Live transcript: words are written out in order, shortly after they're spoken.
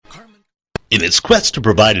In its quest to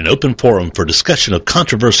provide an open forum for discussion of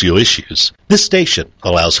controversial issues, this station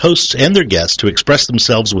allows hosts and their guests to express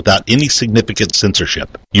themselves without any significant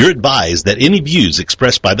censorship. You're advised that any views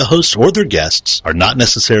expressed by the hosts or their guests are not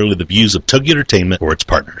necessarily the views of Togi Entertainment or its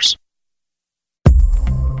partners.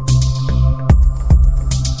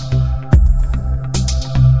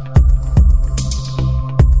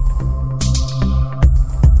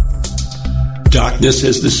 Darkness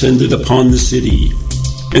has descended upon the city,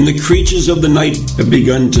 and the creatures of the night have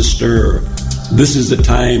begun to stir. This is the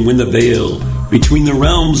time when the veil between the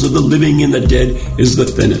realms of the living and the dead is the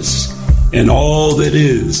thinnest, and all that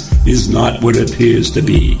is not what it appears to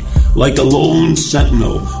be. Like a lone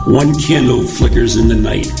sentinel, one candle flickers in the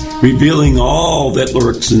night, revealing all that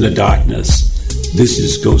lurks in the darkness. This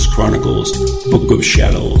is Ghost Chronicles, Book of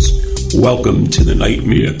Shadows. Welcome to the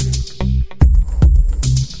nightmare.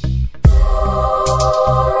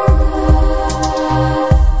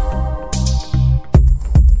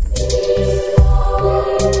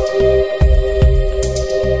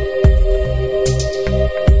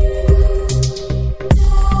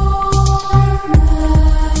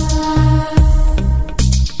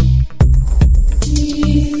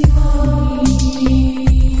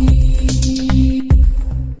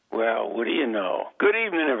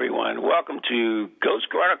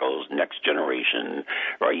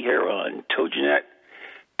 Right here on TogiNet,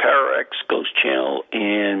 PowerX, Ghost Channel,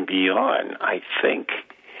 and beyond, I think.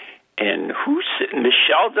 And who's sitting?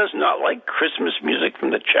 Michelle does not like Christmas music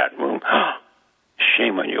from the chat room.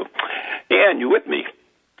 Shame on you. And you with me?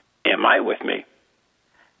 Am I with me?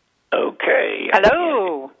 Okay.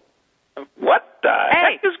 Hello. What the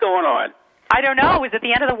heck is going on? I don't know. Is it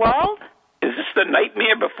the end of the world? Is this the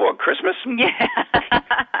nightmare before Christmas? Yeah.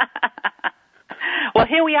 Well,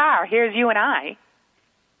 here we are. Here's you and I.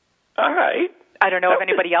 All right. I don't know if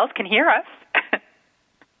anybody else can hear us.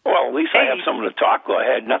 Well, at least I have someone to talk to. I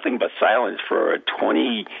had nothing but silence for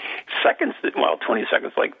 20 seconds. Well, 20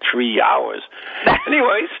 seconds, like 3 hours.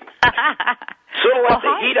 Anyways, sort of like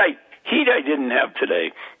the heat I didn't have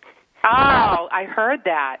today. Oh, I heard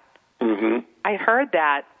that. Mm-hmm. I heard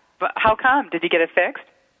that. But how come? Did you get it fixed?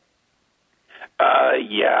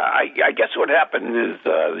 Yeah, I guess what happened is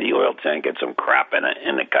the oil tank had some crap in it,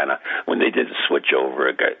 and it kind of, when they did the switch over,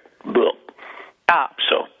 it got bleh.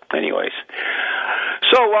 So, anyways.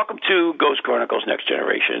 So, welcome to Ghost Chronicles Next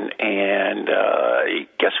Generation, and I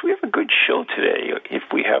guess we have a good show today if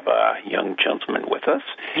we have a young gentleman with us.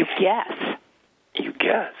 You guess. You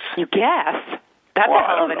guess. You guess. That's a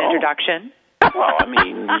hell of an introduction. Well, I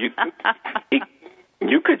mean,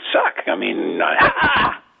 you could suck. I mean...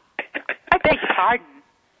 I beg your pardon.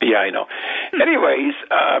 Yeah, I know. Anyways,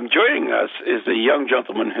 joining us is a young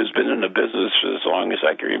gentleman who's been in the business for as long as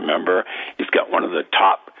I can remember. He's got one of the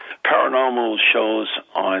top paranormal shows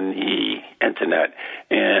on the internet,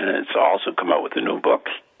 and it's also come out with a new book.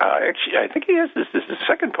 Actually, I think he has this is the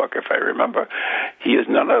second book, if I remember. He is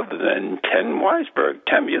none other than Tim Weisberg.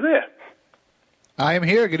 Tim, you there? I am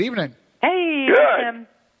here. Good evening. Hey, good. Tim.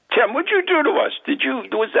 Tim, what'd you do to us?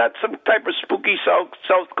 Was that some type of spooky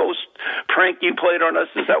South Coast prank you played on us?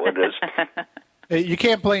 Is that what it is? You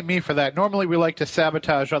can't blame me for that. Normally we like to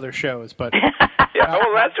sabotage other shows, but... Yeah,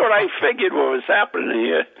 well, that's what I figured what was happening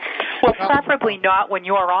here. Well, preferably not when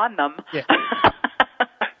you're on them. Yeah.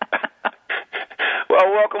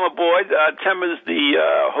 Well, welcome aboard. Tim is the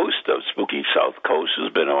host of Spooky South Coast,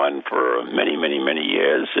 who's been on for many, many, many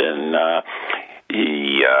years, and...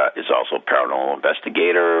 he is also a paranormal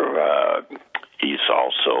investigator. He's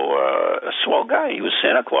also a swell guy. He was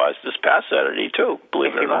Santa Claus this past Saturday, too,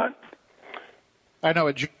 believe it or not. I know,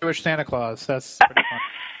 a Jewish Santa Claus. That's pretty fun.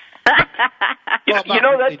 Well, you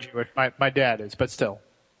know really that... Jewish. My dad is, but still.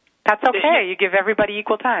 That's okay. You give everybody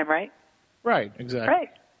equal time, right? Right, exactly. Right.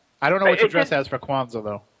 I don't know what your dress has for Kwanzaa,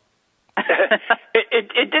 though.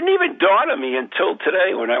 It didn't even dawn on me until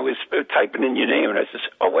today when I was typing in your name, and I said,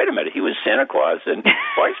 oh, wait a minute, he was Santa Claus, and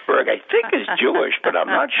Weisberg, I think, is Jewish, but I'm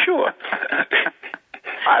not sure.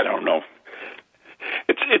 I don't know.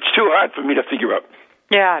 It's too hard for me to figure out.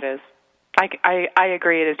 Yeah, it is. I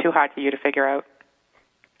agree it is too hard for you to figure out.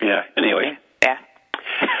 Yeah, anyway. Yeah.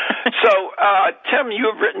 So, Tim,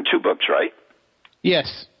 you have written 2 books, right?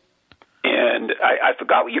 Yes. And I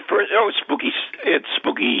forgot what your first... Oh, Spooky... It's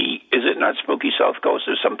Spooky... Is it not Spooky South Coast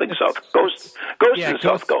or something South Coast? Ghost of the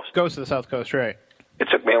South Coast. Ghost of the South Coast, right. It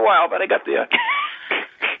took me a while, but I got there.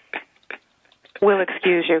 We'll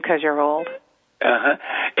excuse you because you're old. Uh-huh.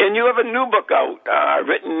 And you have a new book out,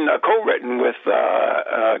 co-written with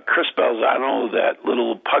Chris Balzano, that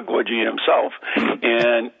little pugwudgie himself.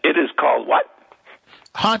 And it is called what?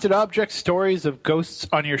 Haunted Objects, Stories of Ghosts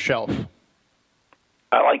on Your Shelf.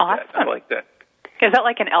 I like Awesome. that. I like that. Is that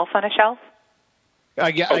like an elf on a shelf?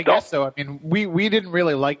 I guess so. I mean, we didn't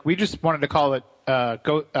really we just wanted to call it,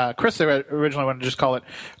 Chris originally wanted to just call it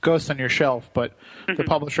Ghosts on Your Shelf, but the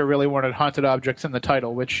publisher really wanted haunted objects in the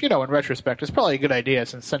title, which, in retrospect, is probably a good idea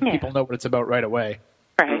since then people know what it's about right away.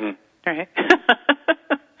 Right, right.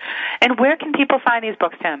 And where can people find these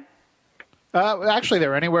books, Tim? Actually,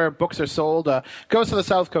 they're anywhere books are sold. Ghosts of the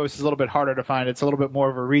South Coast is a little bit harder to find. It's a little bit more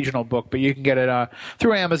of a regional book, but you can get it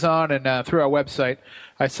through Amazon and through our website.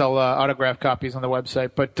 I sell autographed copies on the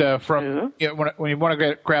website. But when you want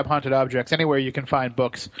to grab haunted objects, anywhere you can find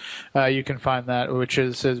books, you can find that, which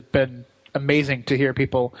has been amazing to hear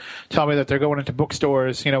people tell me that they're going into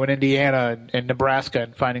bookstores, in Indiana and Nebraska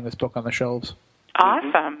and finding this book on the shelves.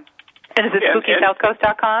 Awesome. And is it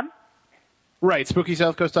SpookySouthCoast.com? Right,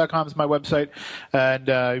 SpookySouthCoast.com is my website, and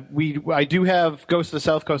I do have Ghosts of the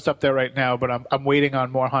South Coast up there right now, but I'm waiting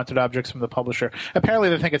on more haunted objects from the publisher. Apparently,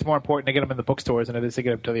 they think it's more important to get them in the bookstores than it is to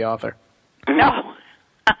get them to the author. No.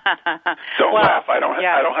 Don't laugh. I don't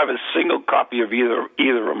have a single copy of either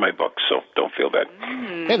of my books, so don't feel bad.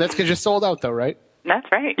 Hey, that's because you're sold out, though, right? That's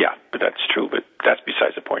right. Yeah, but that's true. But that's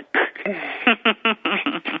besides the point.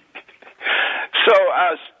 So,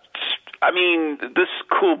 this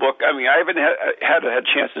cool book, I haven't had a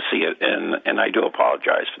chance to see it, and I do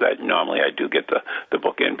apologize for that. Normally I do get the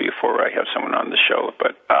book in before I have someone on the show,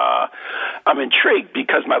 but I'm intrigued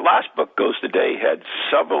because my last book, Ghost Today, had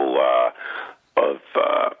several of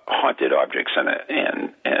haunted objects in it,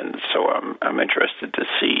 and so I'm interested to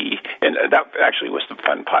see, and that actually was the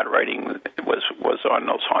fun part writing was on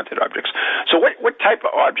those haunted objects. So what type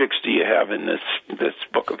of objects do you have in this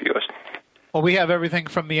book of yours? Well, we have everything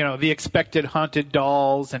from the expected haunted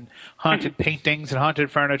dolls and haunted paintings and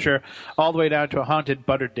haunted furniture, all the way down to a haunted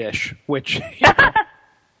butter dish, which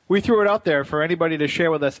we threw it out there for anybody to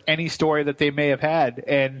share with us any story that they may have had,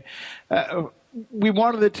 and we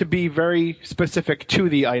wanted it to be very specific to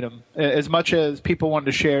the item, as much as people wanted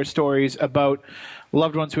to share stories about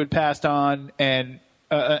loved ones who had passed on and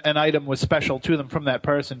an item was special to them from that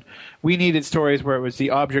person. We needed stories where it was the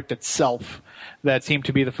object itself that seemed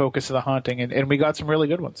to be the focus of the haunting, and we got some really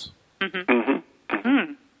good ones.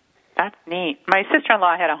 That's neat. My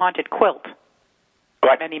sister-in-law had a haunted quilt.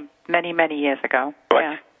 What? Many years ago. What?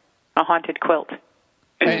 Yeah, a haunted quilt.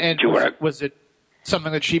 And was it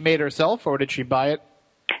something that she made herself, or did she buy it?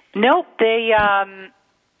 Nope. They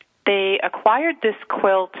acquired this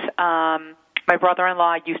quilt. My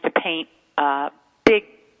brother-in-law used to paint big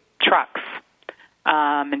trucks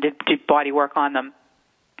and did body work on them.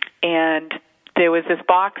 And there was this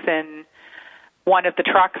box in one of the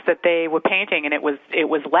trucks that they were painting, and it was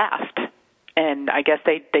left. And I guess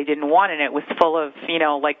they didn't want it. And it was full of,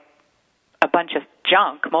 like a bunch of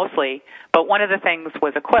junk mostly. But one of the things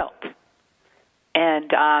was a quilt.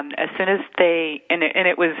 And as soon as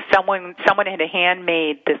it was someone had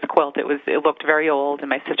handmade this quilt. It looked very old, and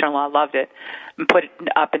my sister-in-law loved it, and put it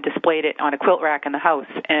up and displayed it on a quilt rack in the house.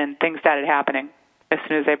 And things started happening as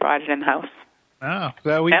soon as they brought it in the house. Oh,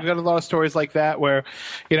 well, we've got a lot of stories like that where,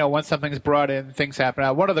 once something's brought in, things happen.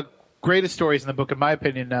 One of the greatest stories in the book, in my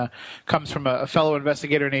opinion, comes from a fellow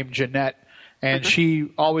investigator named Jeanette. And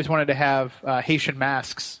she always wanted to have Haitian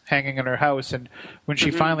masks hanging in her house. And when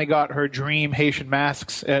she finally got her dream Haitian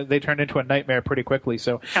masks, they turned into a nightmare pretty quickly.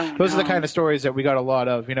 So those are the kind of stories that we got a lot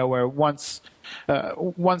of, where once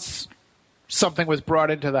something was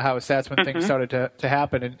brought into the house, that's when things started to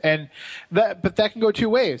happen. But that can go two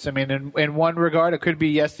ways. I mean, in one regard, it could be,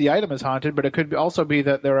 yes, the item is haunted, but it could also be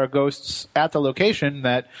that there are ghosts at the location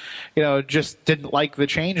that, just didn't like the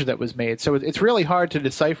change that was made. So it's really hard to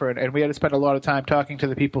decipher, and we had to spend a lot of time talking to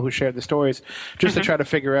the people who shared the stories just to try to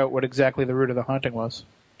figure out what exactly the root of the haunting was.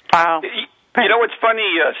 Wow. What's funny,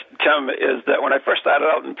 Tim, is that when I first started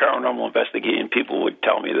out in paranormal investigating, people would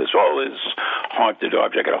tell me this, this haunted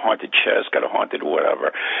object, got a haunted chest, got a haunted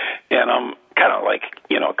whatever. And I'm kind of like,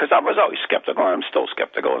 because I was always skeptical, and I'm still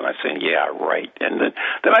skeptical, and I'm saying, yeah, right. And then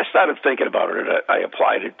I started thinking about it. I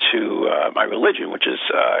applied it to my religion, which is,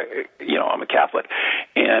 I'm a Catholic.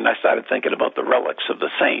 And I started thinking about the relics of the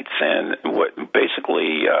saints, and what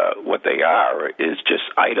they are is just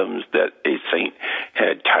items that a saint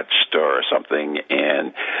had touched or something,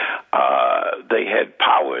 and they had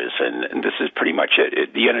powers, and this is pretty much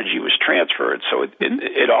it. The energy was transferred, so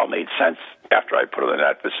it all made sense after I put it in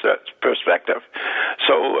that perspective.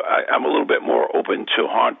 So I'm a little bit more open to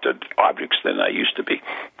haunted objects than I used to be.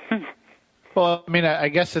 Well, I mean, I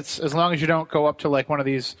guess it's as long as you don't go up to like one of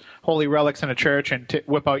these holy relics in a church and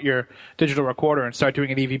whip out your digital recorder and start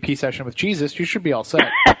doing an EVP session with Jesus, you should be all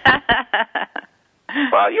set.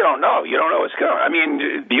 Well, you don't know. You don't know what's going on. I mean,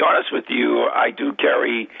 to be honest with you, I do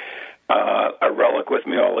carry a relic with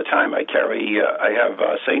me all the time. I have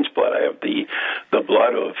saint's blood. I have the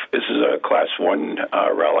blood of, this is a class 1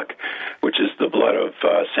 relic, which is the blood of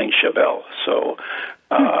Saint Charbel. So,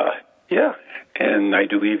 yeah, and I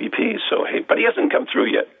do EVP. So, hey, but he hasn't come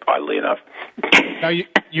through yet, oddly enough. Now,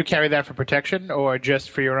 you carry that for protection or just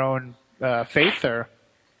for your own faith, or?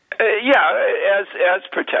 Yeah, as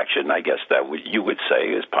protection, I guess that you would say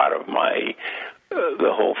is part of my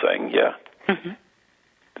the whole thing. Yeah. Mm-hmm.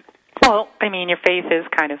 Well, I mean, your faith is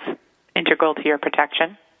kind of integral to your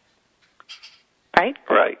protection, right?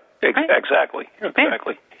 Right. Exactly.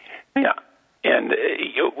 Yeah. And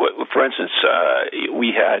for instance,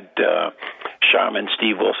 we had Shaman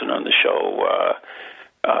Steve Wilson on the show.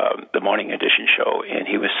 The Morning Edition show, and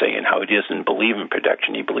he was saying how he doesn't believe in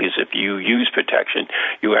protection. He believes if you use protection,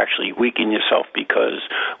 you actually weaken yourself, because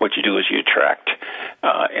what you do is you attract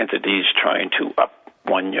entities trying to up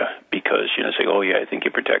one you, because, say, oh, yeah, I think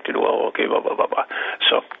you're protected. Well, okay, blah, blah, blah, blah.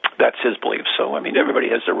 So that's his belief. So, I mean, everybody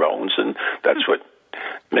has their own, and that's what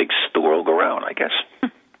makes the world go round, I guess.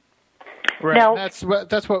 Right. Now, that's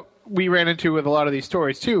what we ran into with a lot of these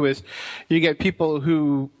stories, too, is you get people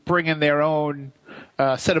who bring in their own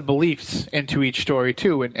set of beliefs into each story,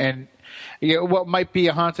 too. And what might be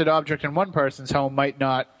a haunted object in one person's home might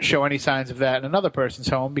not show any signs of that in another person's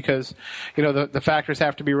home, because, the factors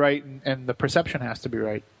have to be right and the perception has to be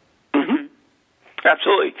right. Mm-hmm.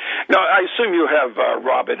 Absolutely. Now, I assume you have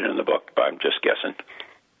Robert in the book, but I'm just guessing.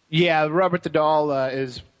 Yeah, Robert the Doll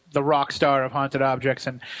is the rock star of haunted objects,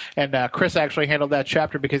 and Chris actually handled that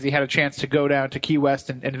chapter because he had a chance to go down to Key West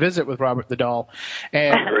and visit with Robert the Doll.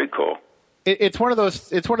 And very cool. It's one of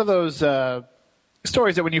those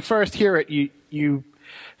stories that when you first hear it, you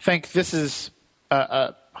think this is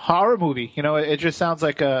a horror movie. It just sounds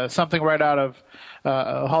like something right out of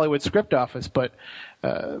a Hollywood script office. But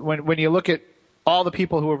when you look at all the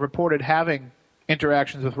people who have reported having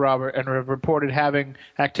interactions with Robert and have reported having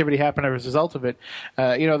activity happen as a result of it,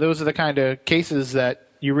 those are the kind of cases that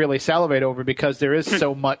you really salivate over, because there is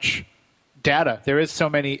so much data. There is so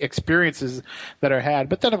many experiences that are had.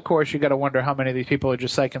 But then, of course, you got to wonder how many of these people are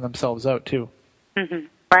just psyching themselves out, too. Mm-hmm.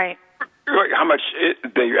 Right. How much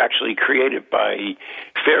they actually created by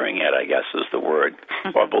fearing it, I guess, is the word,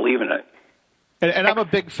 or believing it. And I'm a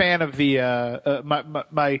big fan of the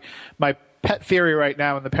my pet theory right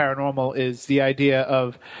now in the paranormal is the idea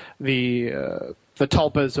of the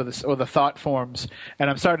tulpas or the thought forms, and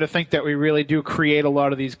I'm starting to think that we really do create a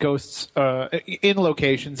lot of these ghosts in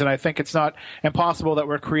locations, and I think it's not impossible that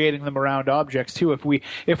we're creating them around objects too.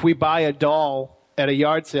 If we buy a doll at a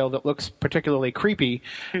yard sale that looks particularly creepy,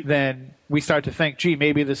 then we start to think, gee,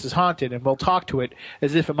 maybe this is haunted, and we'll talk to it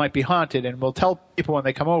as if it might be haunted, and we'll tell people when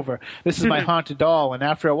they come over, this is my haunted doll, and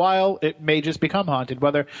after a while, it may just become haunted,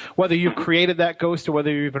 whether you've created that ghost or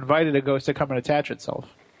whether you've invited a ghost to come and attach itself.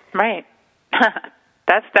 Right.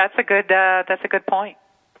 That's a good point.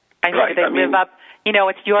 I mean, they live up.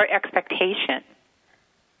 It's your expectation.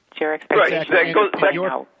 It's your expectation. Right. That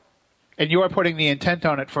goes, and you're putting the intent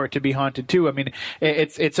on it for it to be haunted too. I mean,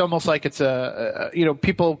 it's almost like it's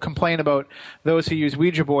people complain about those who use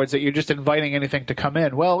Ouija boards that you're just inviting anything to come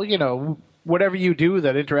in. Well, whatever you do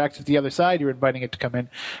that interacts with the other side, you're inviting it to come in.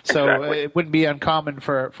 So it wouldn't be uncommon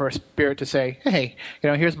for a spirit to say, hey,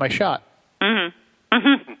 here's my shot. Mm-hmm.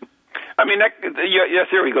 Mm-hmm. I mean, your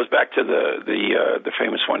theory goes back to the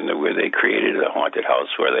famous one where they created a haunted house,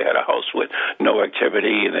 where they had a house with no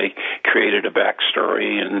activity, and they created a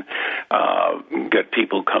backstory and got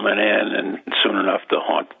people coming in, and soon enough the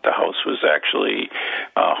house was actually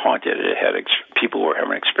haunted. It had people were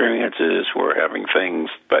having experiences, were having things,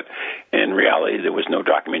 but in reality there was no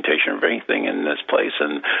documentation of anything in this place,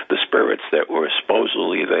 and the spirits that were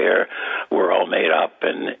supposedly there were all made up,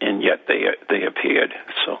 and yet they appeared.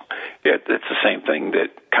 So it's the same thing, that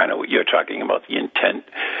kind of what you're talking about. The intent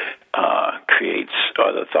creates,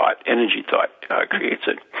 or the energy thought creates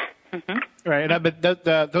it. Mm-hmm. Right,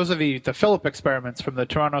 and those are the Philip experiments from the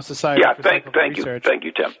Toronto Society for Psychical Research. Thank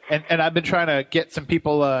you, Tim. And I've been trying to get some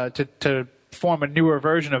people to form a newer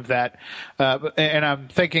version of that, and I'm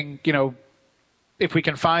thinking, if we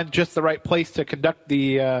can find just the right place to conduct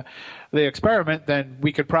the experiment, then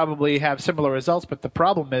we could probably have similar results. But the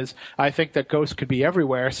problem is, I think that ghosts could be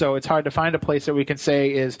everywhere, so it's hard to find a place that we can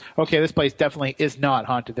say is, okay, this place definitely is not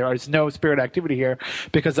haunted. There is no spirit activity here,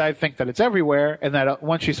 because I think that it's everywhere, and that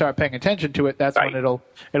once you start paying attention to it, that's when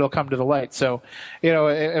it'll come to the light. So,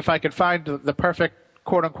 if I could find the perfect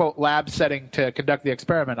quote-unquote lab setting to conduct the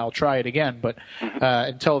experiment, I'll try it again. But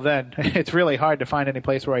until then, it's really hard to find any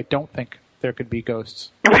place where I don't think there could be ghosts.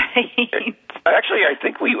 Right. Actually,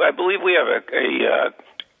 I believe we have a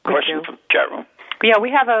question from the chat room. Yeah,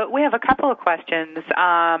 we have a couple of questions.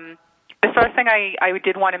 The first thing I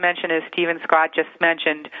did want to mention is Stephen Scott just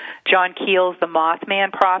mentioned John Keel's The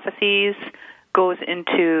Mothman Prophecies goes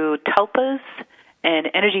into tulpas and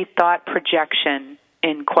energy thought projection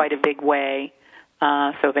in quite a big way.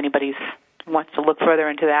 So if anybody wants to look further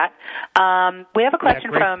into that. We have a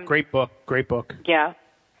question from... Great book. Yeah.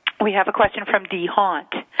 We have a question from D.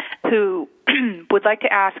 Haunt, who would like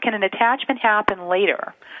to ask, can an attachment happen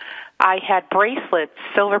later? I had bracelets,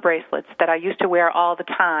 silver bracelets, that I used to wear all the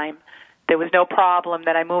time. There was no problem.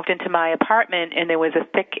 Then I moved into my apartment, and there was a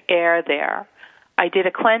thick air there. I did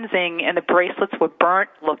a cleansing, and the bracelets were burnt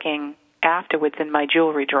looking afterwards in my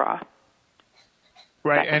jewelry drawer.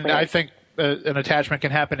 Right, and I think an attachment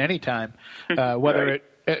can happen anytime. Whether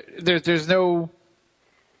there's no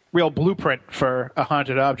real blueprint for a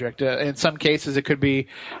haunted object. In some cases, it could be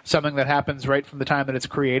something that happens right from the time that it's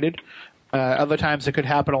created. Other times, it could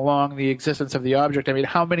happen along the existence of the object. I mean,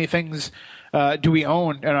 how many things do we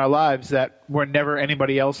own in our lives that were never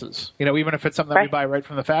anybody else's? You know, even if it's something that we buy right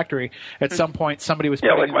from the factory, at some point somebody was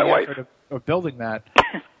putting in the effort of building that.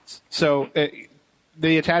 So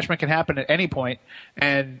the attachment can happen at any point,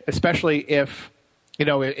 and especially if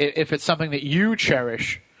it's something that you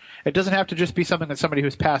cherish. It doesn't have to just be something that somebody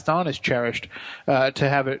who's passed on has cherished to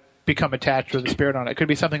have it become attached with a spirit on it. It could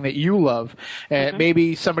be something that you love, and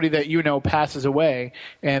maybe somebody that you know passes away,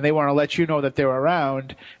 and they want to let you know that they're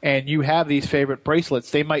around, and you have these favorite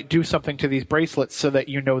bracelets. They might do something to these bracelets so that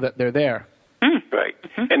you know that they're there. Right.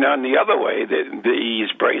 And on the other way,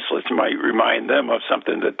 these bracelets might remind them of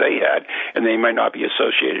something that they had, and they might not be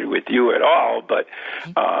associated with you at all, but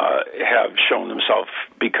have shown themselves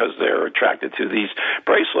because they're attracted to these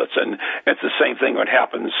bracelets. And it's the same thing what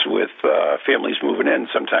happens with families moving in.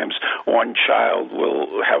 Sometimes one child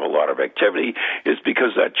will have a lot of activity is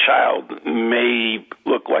because that child may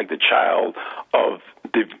look like the child of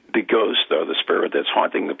the ghost or the spirit that's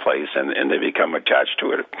haunting the place, and they become attached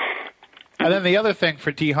to it. And then the other thing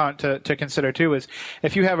for D-Haunt to consider, too, is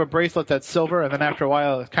if you have a bracelet that's silver and then after a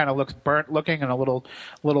while it kind of looks burnt looking and a little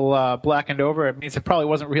blackened over, it means it probably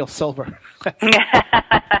wasn't real silver.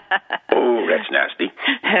 Oh, that's nasty.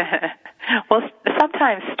 Well,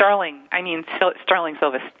 sometimes sterling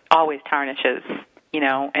silver always tarnishes,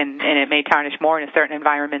 and it may tarnish more in a certain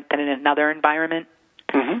environment than in another environment.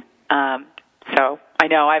 Mm-hmm. So I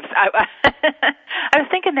know I was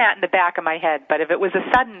thinking that in the back of my head, but if it was a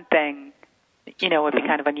sudden thing, it would be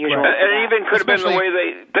kind of unusual. Right. And it even could have been the way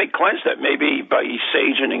they cleansed it. Maybe by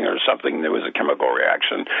saging or something, there was a chemical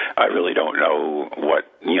reaction. I really don't know what,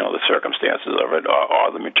 the circumstances of it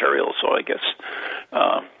or the material, so I guess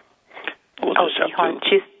we'll just have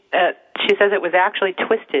to... She says it was actually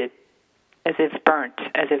twisted as if it burnt.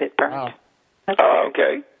 Wow. Oh,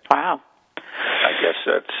 okay. Wow. I guess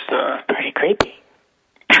that's... pretty creepy.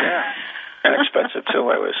 Yeah. And expensive, too,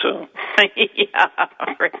 I would assume. Yeah,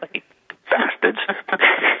 really. Bastards.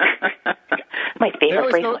 My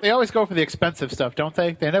favorite bracelet. They always go for the expensive stuff, don't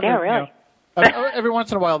they? They never. Yeah, really. Every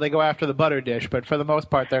once in a while they go after the butter dish, but for the most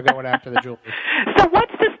part they're going after the jewelry. So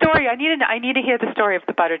what's the story? I need to hear the story of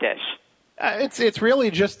the butter dish. It's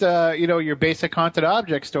really just your basic haunted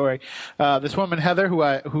object story. This woman Heather,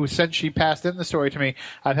 who since she passed in the story to me,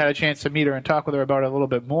 I've had a chance to meet her and talk with her about it a little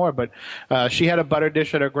bit more. But she had a butter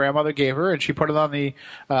dish that her grandmother gave her, and she put it on the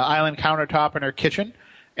island countertop in her kitchen.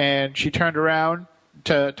 And she turned around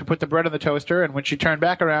to put the bread in the toaster, and when she turned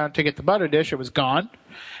back around to get the butter dish, it was gone.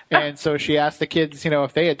 And so she asked the kids,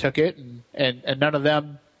 if they had took it, and none of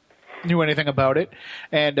them knew anything about it.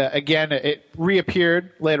 And again, it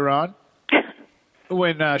reappeared later on.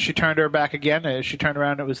 When she turned her back again, as she turned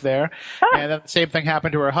around, it was there. And then the same thing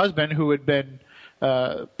happened to her husband, who had been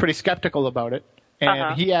pretty skeptical about it.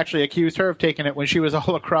 And he actually accused her of taking it when she was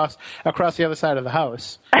all across the other side of the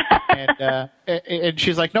house. And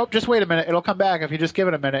she's like, nope, just wait a minute. It'll come back if you just give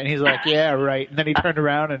it a minute. And he's like, yeah, right. And then he turned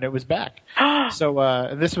around and it was back.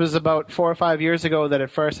 So this was about 4 or 5 years ago that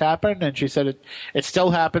it first happened. And she said it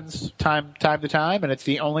still happens time to time. And it's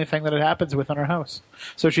the only thing that it happens within her house.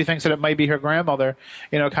 So she thinks that it might be her grandmother,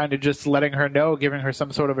 kind of just letting her know, giving her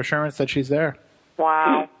some sort of assurance that she's there.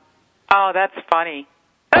 Wow. Oh, that's funny.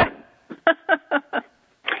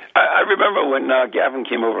 I remember when Gavin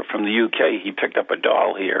came over from the UK, he picked up a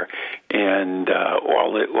doll here, and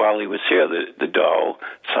while he was here, the doll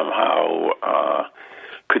somehow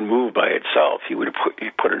could move by itself. He would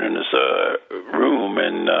put it in his room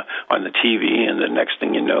and on the TV, and the next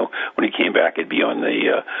thing you know, when he came back, it'd be on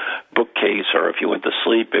the bookcase, or if he went to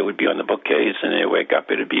sleep, it would be on the bookcase, and he'd wake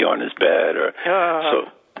up, it'd be on his bed.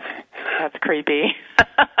 So that's creepy.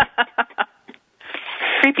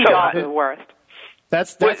 Creepy dolls are the worst.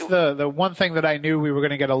 That's the one thing that I knew we were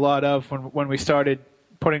going to get a lot of when we started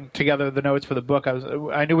putting together the notes for the book.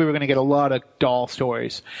 I knew we were going to get a lot of doll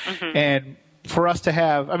stories, and for us to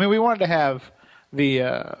have, I mean, we wanted to have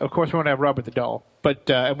of course we wanted to have Robert the doll, but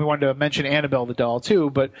and we wanted to mention Annabelle the doll too,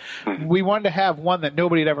 but we wanted to have one that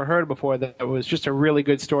nobody had ever heard before that was just a really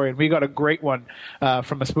good story, and we got a great one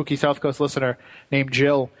from a Spooky South Coast listener named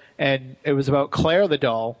Jill, and it was about Claire the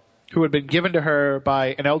doll, who had been given to her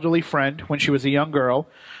by an elderly friend when she was a young girl,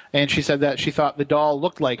 and she said that she thought the doll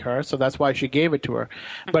looked like her, so that's why she gave it to her.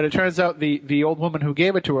 But it turns out the old woman who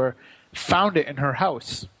gave it to her found it in her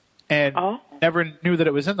house and never knew that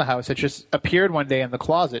it was in the house. It just appeared one day in the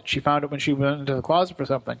closet. She found it when she went into the closet for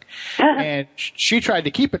something. And she tried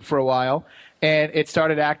to keep it for a while, and it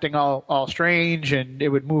started acting all strange, and it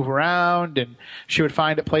would move around, and she would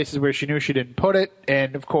find it places where she knew she didn't put it.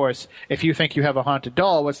 And, of course, if you think you have a haunted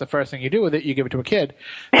doll, what's the first thing you do with it? You give it to a kid.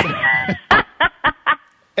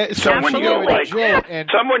 Someone you don't like.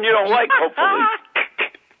 Someone you don't like, hopefully.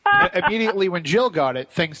 Immediately when Jill got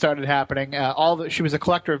it, things started happening. She was a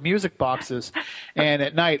collector of music boxes, and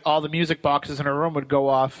at night, all the music boxes in her room would go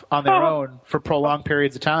off on their own for prolonged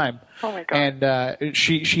periods of time. Oh my God! And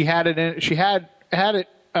she had it. She had it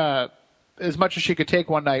as much as she could take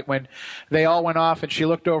one night when they all went off, and she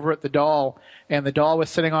looked over at the doll, and the doll was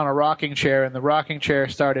sitting on a rocking chair, and the rocking chair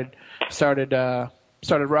started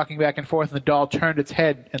rocking back and forth, and the doll turned its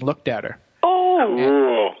head and looked at her.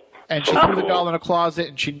 And she threw the doll in a closet,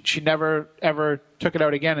 and she never, ever took it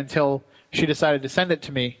out again until she decided to send it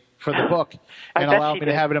to me for the book and allow me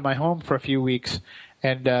to have it in my home for a few weeks.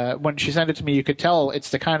 And when she sent it to me, you could tell it's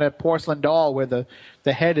the kind of porcelain doll where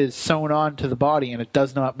the head is sewn on to the body and it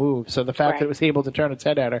does not move. So the fact that it was able to turn its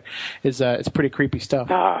head at her is it's pretty creepy stuff.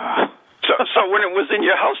 So when it was in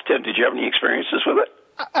your house, Tim, did you have any experiences with it?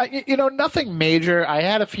 Nothing major. I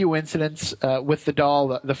had a few incidents with the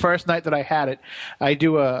doll. The first night that I had it, I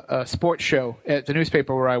do a sports show at the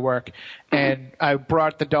newspaper where I work, and I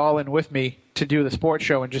brought the doll in with me to do the sports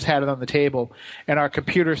show and just had it on the table. And our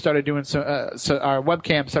computer started doing so our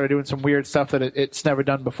webcam started doing some weird stuff that it's never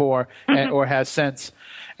done before or has since.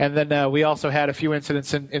 And then we also had a few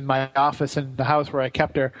incidents in my office in the house where I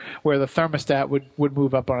kept her, where the thermostat would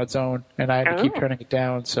move up on its own, and I had to keep turning it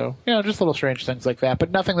down. So, just little strange things like that. But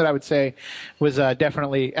nothing that I would say was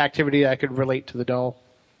definitely activity I could relate to the doll.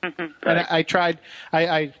 And I tried.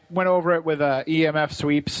 I went over it with EMF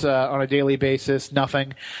sweeps on a daily basis.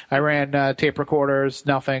 Nothing. I ran tape recorders.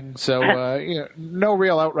 Nothing. So no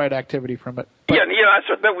real outright activity from it. But,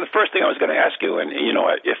 that was the first thing I was going to ask you. And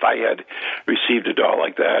if I had received a doll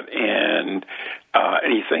like that and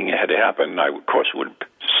anything had to happen, I of course would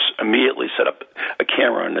immediately set up a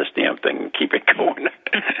camera on this damn thing and keep it going.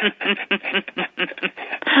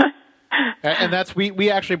 And that's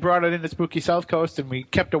we actually brought it into Spooky South Coast, and we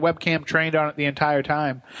kept a webcam trained on it the entire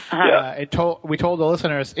time. We told the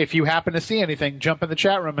listeners, if you happen to see anything, jump in the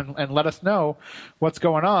chat room and let us know what's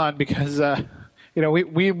going on, because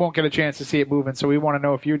we won't get a chance to see it moving, so we want to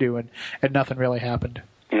know if you do, and nothing really happened.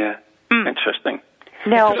 Yeah, interesting.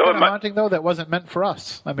 No, so a haunting though that wasn't meant for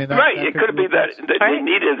us. I mean, that it could be that we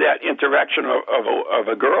needed that interaction of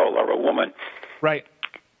a girl or a woman. Right.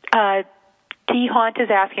 T. Haunt is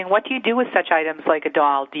asking, what do you do with such items like a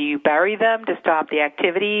doll? Do you bury them to stop the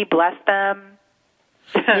activity, bless them?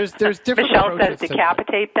 There's different Michelle approaches says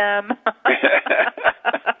decapitate them.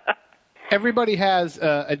 Everybody has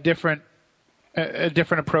a different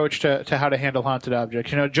approach to how to handle haunted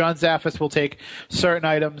objects. John Zaffis will take certain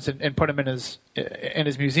items and put them in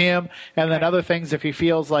his museum, and then other things, if he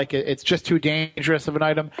feels like it's just too dangerous of an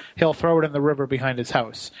item, he'll throw it in the river behind his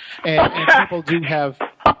house. And people do have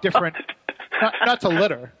different. Not to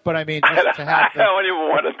litter, but I mean just to have. I don't even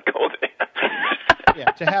want to go there.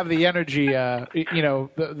 To have the energy,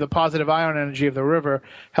 the positive ion energy of the river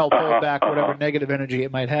help hold back whatever negative energy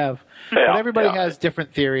it might have. Yeah, but everybody has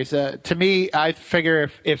different theories. To me, I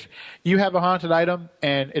figure if you have a haunted item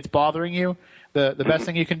and it's bothering you, the best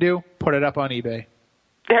thing you can do, put it up on eBay.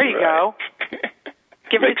 There you go.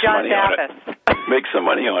 Give it to John Zaffis. Make some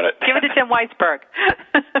money on it. Give it to Tim Weisberg.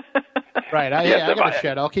 Right. I got a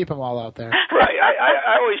shed. I'll keep them all out there. Right.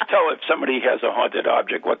 I always tell if somebody has a haunted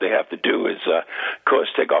object, what they have to do is, of course,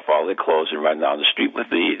 take off all their clothes and run down the street with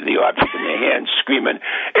the object in their hands, screaming,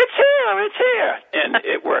 "It's here! It's here!" And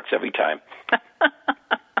it works every time.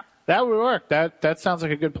 That would work. That sounds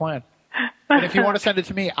like a good plan. And if you want to send it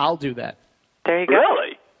to me, I'll do that. There you go.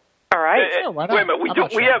 Really? All right. Sure, why not? Wait a minute.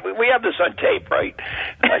 We have this on tape, right?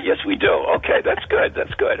 Yes, we do. Okay, that's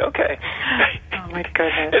good. Okay. my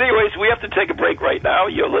goodness. Anyways, we have to take a break right now.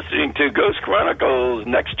 You're listening to Ghost Chronicles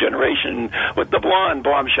Next Generation with the blonde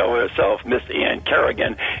bombshell herself, Miss Ann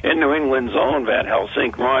Kerrigan, in New England's own Van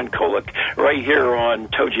Helsing, Ron Kolick, right here on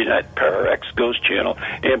TogiNet, ParaX Ghost Channel,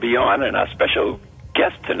 and beyond. And our special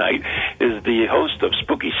guest tonight is the host of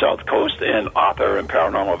Spooky South Coast and author and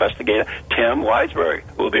paranormal investigator, Tim Weisberg.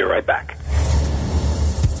 We'll be right back.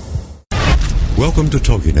 Welcome to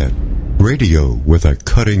TogiNet, radio with a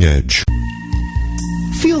cutting edge.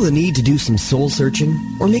 Feel the need to do some soul searching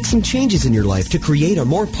or make some changes in your life to create a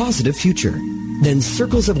more positive future? Then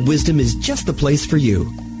Circles of Wisdom is just the place for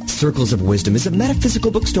you. Circles of Wisdom is a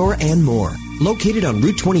metaphysical bookstore and more, located on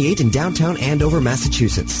Route 28 in downtown Andover,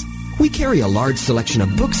 Massachusetts. We carry a large selection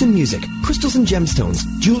of books and music, crystals and gemstones,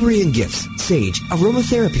 jewelry and gifts, sage,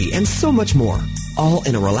 aromatherapy, and so much more, all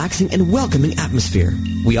in a relaxing and welcoming atmosphere.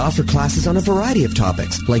 We offer classes on a variety of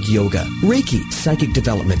topics like yoga, Reiki, psychic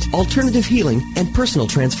development, alternative healing, and personal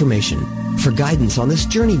transformation. For guidance on this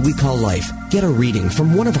journey we call life, get a reading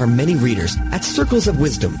from one of our many readers at Circles of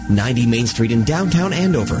Wisdom, 90 Main Street in downtown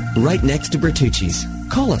Andover, right next to Bertucci's.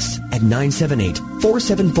 Call us at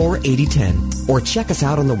 978-474-8010 or check us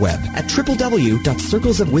out on the web at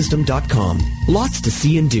www.circlesofwisdom.com. Lots to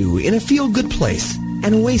see and do in a feel-good place,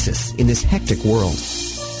 an oasis in this hectic world.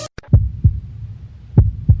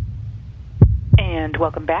 And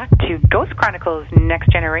welcome back to Ghost Chronicles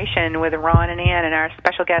Next Generation with Ron and Ann and our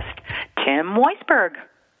special guest, Tim Weisberg.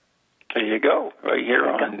 There you go, right here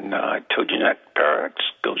on TogiNet, ParaX,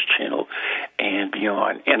 Ghost Channel, and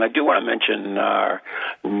beyond. And I do want to mention our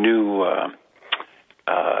new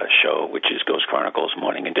show, which is Ghost Chronicles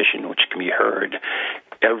Morning Edition, which can be heard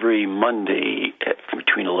every Monday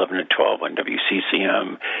between 11 and 12 on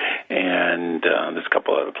WCCM. And there's a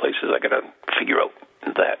couple other places I got to figure out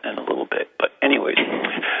that in a little bit. But anyways,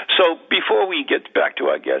 so before we get back to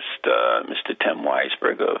our guest, Mr. Tim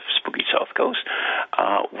Weisberg of Spooky South Coast,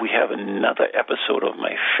 we have another episode of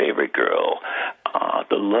my favorite girl,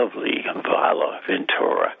 the lovely Vala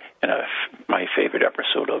Ventura, and my favorite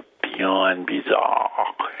episode of Beyond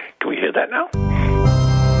Bizarre. Can we hear that now?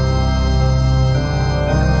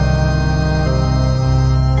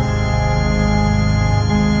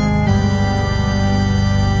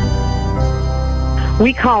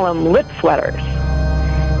 We call them lip sweaters.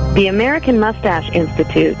 The American Mustache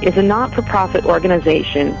Institute is a not-for-profit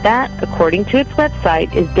organization that, according to its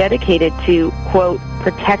website, is dedicated to, quote,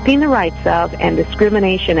 protecting the rights of and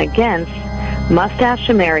discrimination against mustache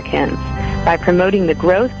Americans by promoting the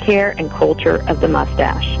growth, care, and culture of the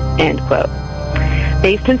mustache, end quote.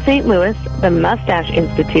 Based in St. Louis, the Mustache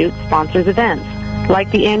Institute sponsors events like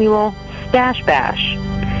the annual Stash Bash,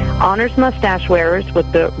 honors mustache wearers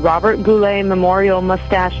with the Robert Goulet Memorial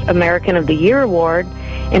Mustache American of the Year Award,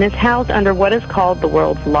 and is housed under what is called the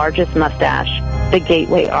world's largest mustache, the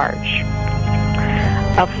Gateway Arch.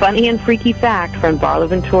 A funny and freaky fact from Vala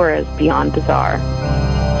Ventura's Beyond Bizarre.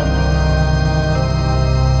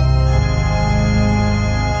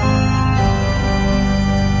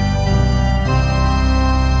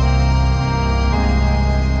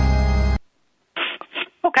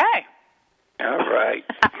 Okay. All right.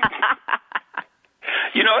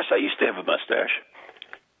 You know, I used to have a mustache.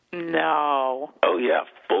 No. Oh, yeah,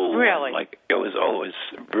 full. Really? Like, it was always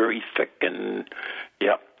very thick and,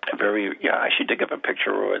 yeah, I should dig up a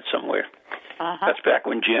picture of it somewhere. Uh-huh. That's back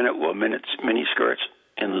when Janet wore mini skirts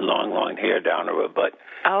and long hair down to her butt.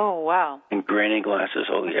 Oh, wow. And granny glasses,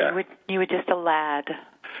 oh, yeah. You were just a lad.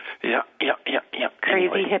 Yeah. Crazy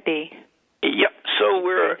anyway. hippie. Yep. So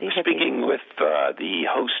we're Crazy hippie. speaking with the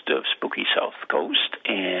host of Spooky South Coast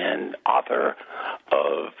and author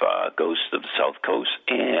of Ghosts of the South Coast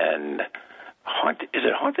and Haunted. Is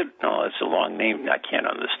it Haunted? No, it's a long name. I can't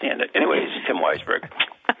understand it. Anyways, Tim Weisberg.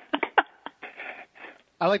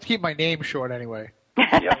 I like to keep my name short anyway.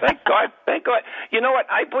 Yeah, thank God. You know what?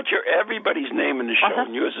 I butcher everybody's name in the show,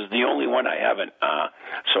 and yours is the only one I haven't.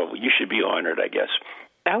 So you should be honored, I guess.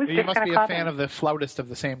 That was You must be a fan of the flautist of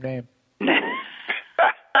the same name.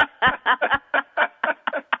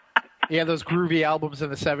 Yeah, those groovy albums in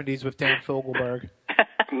the 70s with Dan Fogelberg.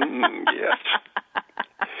 Yes.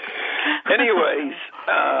 Anyways,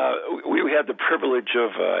 we had the privilege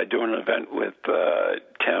of doing an event with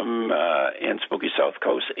Tim and Spooky South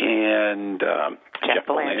Coast and Jeff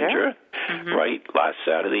Belanger, right, last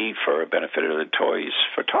Saturday for a benefit of the Toys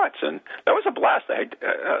for Tots, and that was a blast. I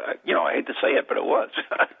hate to say it, but it was.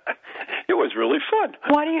 It was really fun.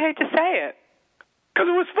 Why do you hate to say it? Because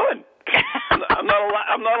it was fun. I'm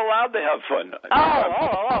not allowed to have fun.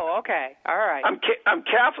 Oh, okay, all right. I'm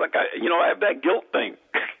Catholic. I have that guilt thing.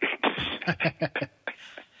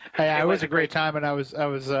 It was a great time, and I was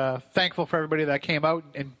thankful for everybody that came out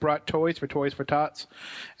and brought Toys for Tots.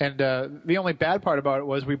 And the only bad part about it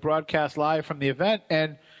was we broadcast live from the event,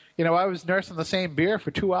 and I was nursing the same beer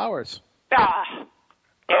for 2 hours.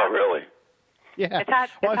 Oh, really? Yeah. I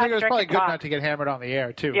figured it was probably good not to get hammered on the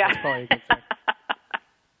air too. Yeah. That's probably a good thing.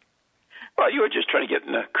 Well, you were just trying to get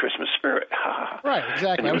in the Christmas spirit. Right,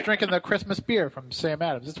 exactly. I was drinking the Christmas beer from Sam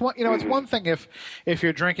Adams. It's one, it's one thing if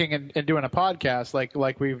you're drinking and doing a podcast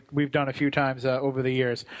like we've done a few times over the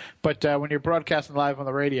years, but when you're broadcasting live on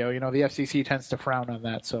the radio, the FCC tends to frown on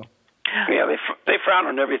that. So. Yeah, they frown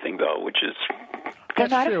on everything though, which is. They're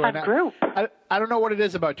not true. a fun group. I don't know what it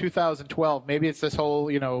is about 2012. Maybe it's this whole,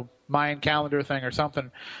 Mayan calendar thing or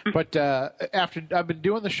something. But after I've been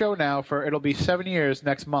doing the show now it'll be 7 years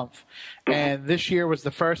next month. And this year was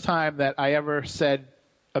the first time that I ever said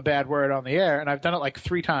a bad word on the air. And I've done it like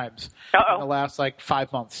 3 times in the last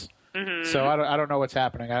 5 months. Mm-hmm. So I don't know what's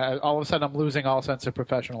happening. All of a sudden I'm losing all sense of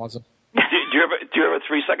professionalism. Do you have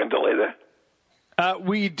a 3-second delay there?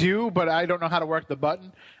 We do, but I don't know how to work the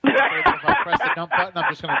button. I'm afraid that if I press the dump button,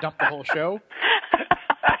 I'm just going to dump the whole show.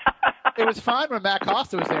 It was fine when Matt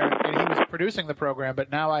Costa was there and he was producing the program,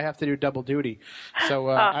 but now I have to do double duty.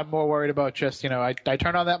 So I'm more worried about just, I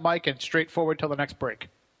turn on that mic and straight forward till the next break.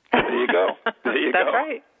 There you go. That's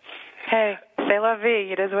right. Hey, c'est la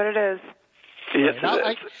vie. It is what it is. Yes,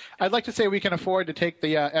 I'd like to say we can afford to take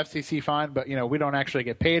the FCC fine, but we don't actually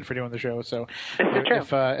get paid for doing the show. So if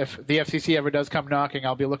the FCC ever does come knocking,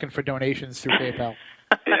 I'll be looking for donations through PayPal.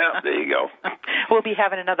 Yeah, there you go. We'll be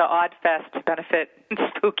having another Odd Fest to benefit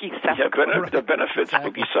Spooky South Coast. Yeah, to benefit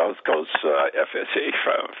Spooky South Coast FSA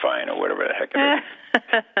fine or whatever the heck it is.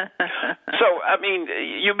 So,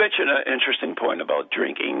 you mentioned an interesting point about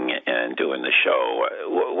drinking and doing the show.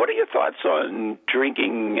 What are your thoughts on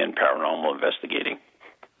drinking and paranormal investigating?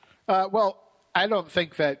 Well, I don't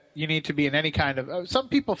think that you need to be in any kind of some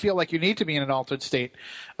people feel like you need to be in an altered state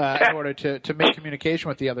in order to make communication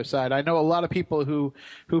with the other side. I know a lot of people who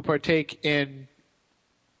partake in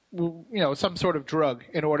some sort of drug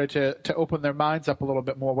in order to open their minds up a little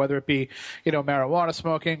bit more, whether it be marijuana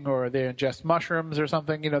smoking or they ingest mushrooms or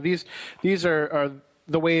something. These are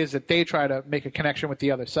the ways that they try to make a connection with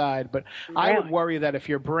the other side. But I would worry that if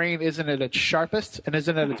your brain isn't at its sharpest and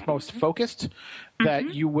isn't at its most focused,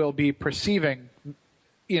 that you will be perceiving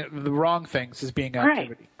the wrong things as being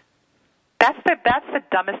activity. That's the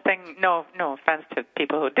dumbest thing. No offense to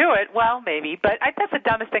people who do it. Well, maybe, but that's the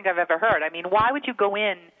dumbest thing I've ever heard. Why would you go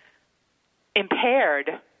in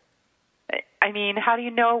impaired? How do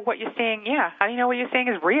you know what you're seeing? Yeah, how do you know what you're seeing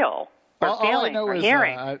is real or feeling or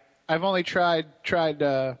hearing? I've only tried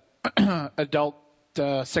adult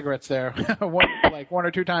cigarettes there one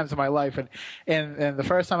or 2 times in my life, and the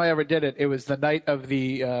first time I ever did it, it was the night of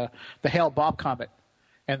the Hale-Bopp comet,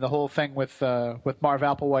 and the whole thing with Marv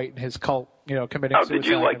Applewhite and his cult, committing suicide. Did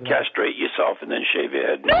you castrate yourself and then shave your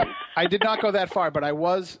head? I did not go that far, but I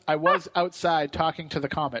was outside talking to the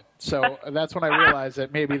comet, so that's when I realized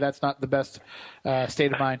that maybe that's not the best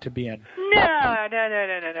state of mind to be in. No.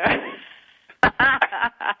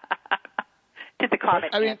 Did the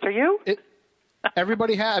comet answer you?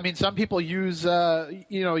 Everybody has. Some people use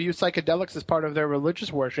psychedelics as part of their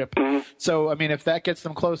religious worship. Mm-hmm. So, if that gets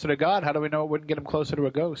them closer to God, how do we know it wouldn't get them closer to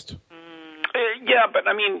a ghost? Yeah, but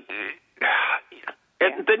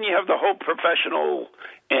and then you have the whole professional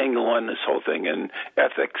angle on this whole thing and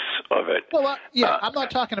ethics of it. Well, I'm not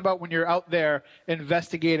talking about when you're out there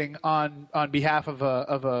investigating on behalf of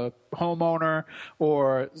a homeowner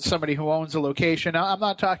or somebody who owns a location. I'm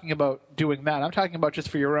not talking about doing that. I'm talking about just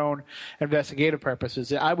for your own investigative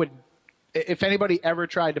purposes. I would, if anybody ever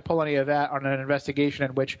tried to pull any of that on an investigation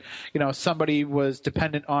in which somebody was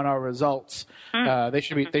dependent on our results, they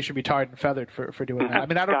should be tarred and feathered for doing that.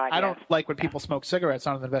 I don't like when people smoke cigarettes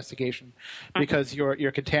on an investigation because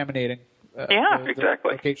you're contaminating the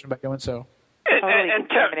location by doing so. And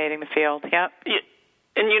contaminating the field. Yep.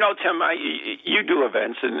 And Tim, you do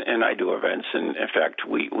events, and I do events, and in fact,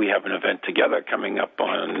 we have an event together coming up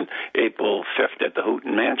on April 5th at the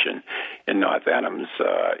Houghton Mansion in North Adams.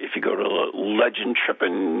 If you go to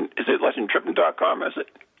LegendTrippin, is it LegendTrippin.com? Is it?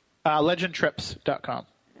 LegendTrips.com.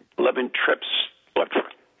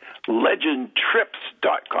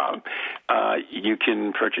 LegendTrips.com. You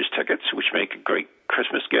can purchase tickets, which make a great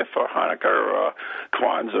Christmas gift for Hanukkah or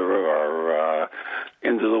Kwanzaa or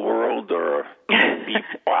End of the World or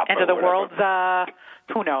End of the World's,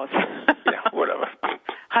 who knows? Yeah, whatever.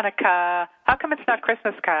 Hanukkah. How come it's not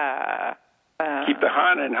Christmas? Keep the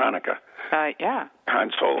Han in Hanukkah. Yeah.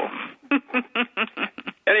 Han Solo.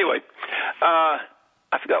 Anyway,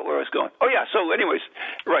 I forgot where I was going. Oh, yeah. So anyways,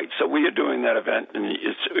 right. So we are doing that event, and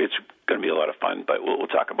it's going to be a lot of fun, but we'll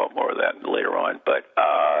talk about more of that later on. But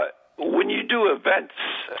when you do events,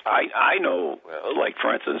 I know, like,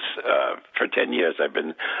 for instance, for 10 years I've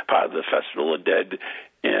been part of the Festival of Dead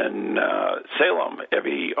in Salem.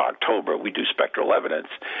 Every October we do spectral evidence,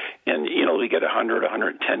 and, you know, we get 100,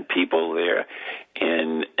 110 people there,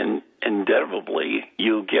 and inevitably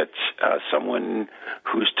you'll get someone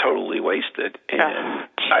who's totally wasted. And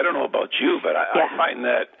I don't know about you, but I find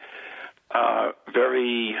that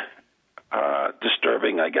very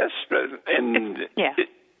disturbing, I guess. And yeah.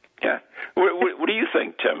 What do you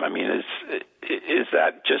think, Tim? I mean, is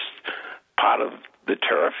that just part of the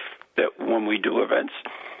turf that when we do events?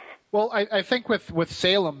 Well, I think with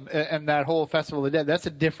Salem and that whole Festival of the Dead, that's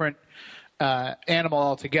a different animal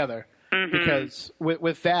altogether. Mm-hmm. Because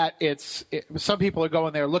with that, some people are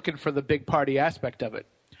going there looking for the big party aspect of it.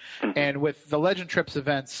 Mm-hmm. And with the Legend Trips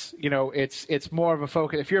events, you know, it's more of a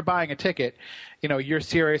focus. If you're buying a ticket, you know, you're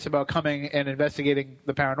serious about coming and investigating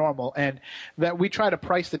the paranormal. And that we try to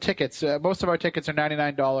price the tickets. Most of our tickets are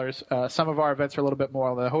 $99. Some of our events are a little bit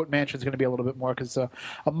more. The Houghton Mansion is going to be a little bit more because it's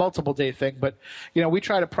a multiple day thing. But, you know, we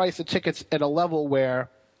try to price the tickets at a level where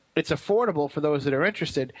it's affordable for those that are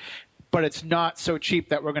interested, but it's not so cheap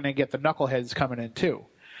that we're going to get the knuckleheads coming in too.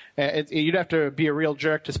 You'd have to be a real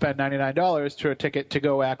jerk to spend $99 to a ticket to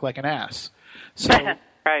go act like an ass. So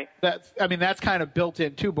right. That's kind of built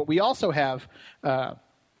in too. But we also have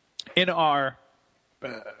in our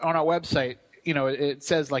on our website, you know, it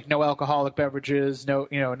says like no alcoholic beverages, no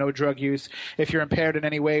drug use. If you're impaired in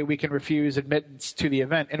any way, we can refuse admittance to the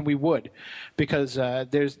event, and we would, because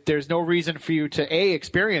there's no reason for you to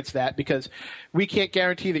experience that, because we can't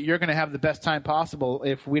guarantee that you're going to have the best time possible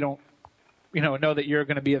if we don't, you know that you're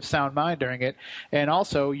going to be of sound mind during it, and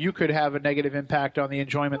also you could have a negative impact on the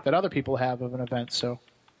enjoyment that other people have of an event. So,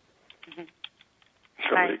 so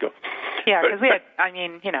there you go. Yeah, because we had, I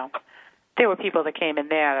mean, you know, there were people that came in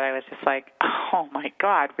there that I was just like, oh my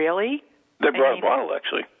God, really? They brought a bottle,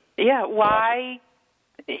 actually. Yeah, why?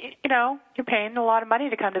 You know, you're paying a lot of money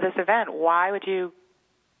to come to this event. Why would you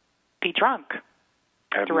be drunk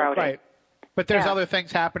throughout it? Right. But there's other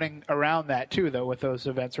things happening around that too, though, with those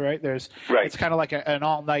events, right? It's kind of like an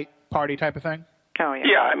all-night party type of thing. Oh yeah.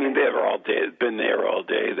 Yeah, I mean they've been there all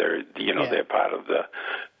day. They're they're part of the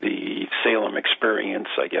Salem experience,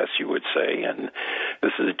 I guess you would say, and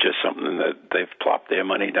this is just something that they've plopped their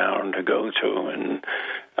money down to go to, and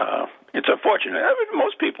it's unfortunate. I mean,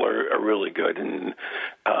 most people are really good, and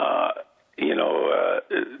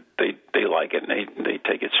they like it and they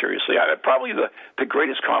take it seriously. Probably the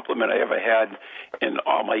greatest compliment I ever had in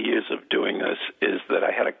all my years of doing this is that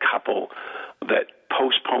I had a couple that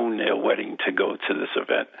postponed their wedding to go to this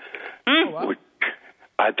event. Oh, wow.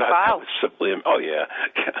 I thought that was simply, I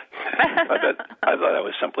thought that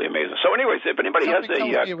was simply amazing. So anyways, if anybody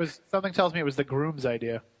something tells me it was the groom's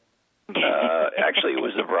idea. Actually, it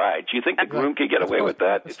was the bride. Do you think the groom could get away with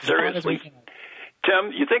that? Seriously?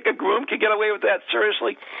 Tim, you think a groom could get away with that?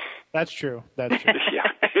 Seriously? That's true. Yeah.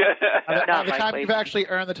 By the time you've actually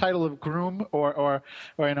earned the title of groom or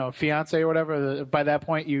fiance or whatever, by that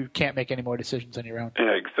point you can't make any more decisions on your own.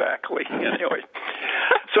 Exactly. Anyway.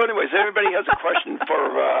 So anyways, everybody has a question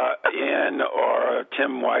for Ian or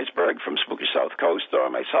Tim Weisberg from Spooky South Coast or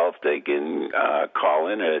myself, they can call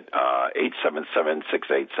in at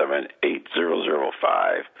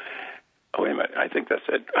 877-687-8005. Oh, wait a minute. I think that's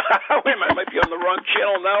it. Wait a minute. I might be on the wrong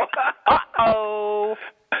channel now. Uh-oh.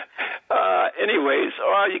 Anyways,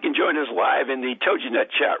 or you can join us live in the TogiNet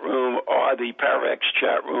chat room or the Pararex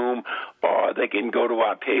chat room, or they can go to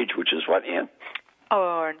our page, which is what, Ann?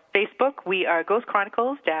 On Facebook, we are Ghost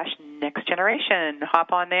Chronicles Next Generation.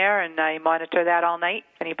 Hop on there, and I monitor that all night.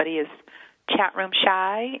 If anybody is chat room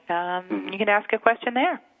shy, you can ask a question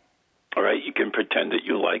there. All right, you can pretend that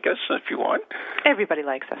you like us if you want. Everybody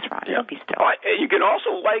likes us, Ron. Yeah. Don't be still. You can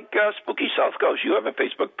also like Spooky South Coast. You have a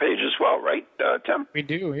Facebook page as well, right, Tim? We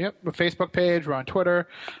do, yep. A Facebook page. We're on Twitter.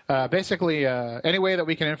 Basically, any way that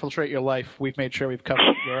we can infiltrate your life, we've made sure we've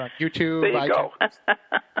covered. We're on YouTube. There you go.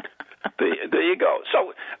 There you go.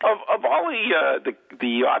 So, of all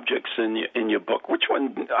the objects in your book, which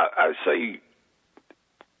one I would say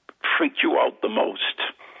freaked you out the most?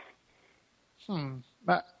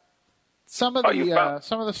 Some of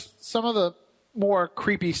the more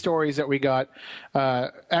creepy stories that we got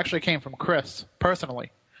actually came from Chris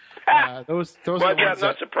personally. Those that does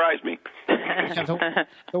not surprise me.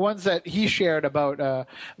 The ones that he shared about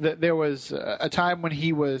that there was a time when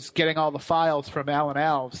he was getting all the files from Alan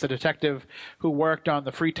Alves, the detective who worked on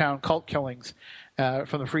the Freetown cult killings,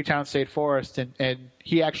 from the Freetown State Forest, and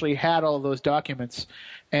he actually had all of those documents.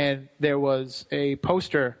 And there was a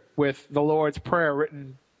poster with the Lord's Prayer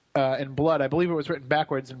written in blood. I believe it was written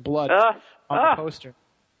backwards in blood on the poster.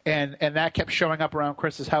 And that kept showing up around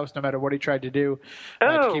Chris's house no matter what he tried to do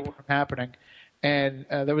to keep it from happening. And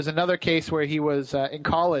there was another case where he was in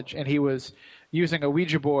college and he was using a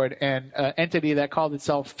Ouija board, and an entity that called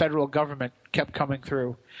itself federal government kept coming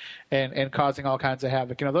through and causing all kinds of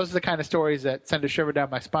havoc. Those are the kind of stories that send a shiver down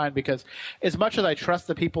my spine, because as much as I trust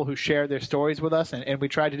the people who share their stories with us, and we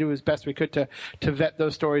tried to do as best we could to vet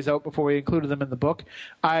those stories out before we included them in the book,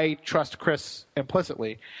 I trust Chris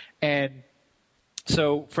implicitly. And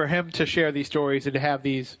so for him to share these stories and to have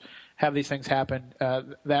these things happen,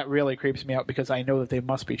 that really creeps me out, because I know that they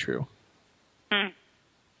must be true.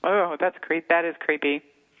 Oh, that's creepy. That is creepy.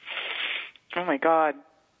 Oh, my God.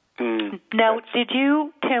 Now, did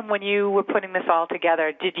you, Tim, when you were putting this all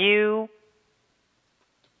together, did you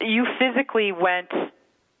physically went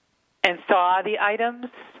and saw the items?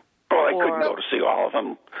 Oh, I couldn't go to see all of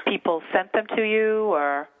them. People sent them to you,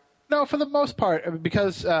 or? No, for the most part,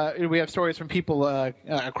 because we have stories from people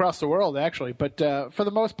across the world, actually. But for the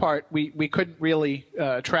most part, we couldn't really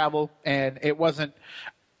travel, and it wasn't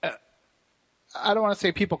I don't want to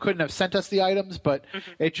say people couldn't have sent us the items, but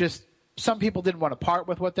it just, some people didn't want to part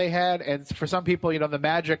with what they had, and for some people, the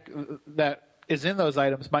magic that is in those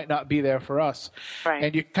items might not be there for us. Right.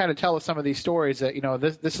 And you kind of tell us some of these stories that,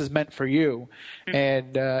 this is meant for you.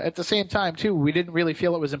 And at the same time, too, we didn't really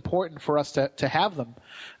feel it was important for us to have them,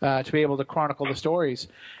 to be able to chronicle the stories.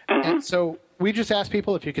 And so we just asked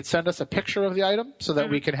people if you could send us a picture of the item so that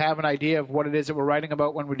we can have an idea of what it is that we're writing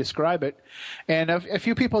about when we describe it. And a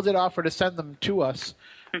few people did offer to send them to us.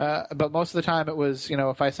 But most of the time it was,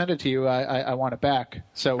 if I send it to you, I want it back.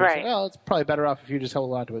 So we said, well, it's probably better off if you just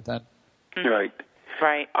hold on to it then. Right.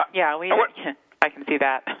 Right. Yeah, I can see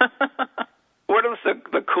that. One of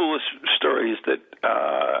the coolest stories that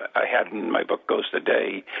I had in my book, Ghost a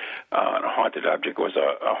Day, on a haunted object, was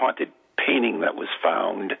a haunted painting that was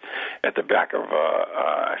found at the back of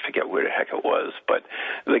I forget where the heck it was, but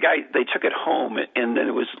they took it home, and then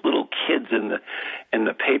it was little kids in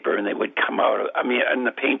the paper, and they would come out in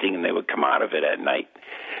the painting, and they would come out of it at night.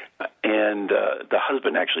 And the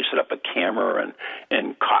husband actually set up a camera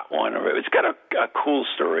and caught one. It's got a cool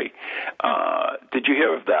story. Did you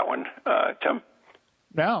hear of that one, Tim?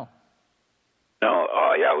 No. No,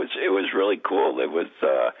 yeah, it was really cool. It was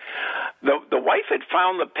the wife had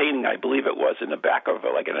found the painting, I believe it was, in the back of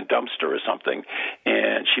in a dumpster or something,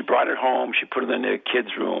 and she brought it home. She put it in their kids'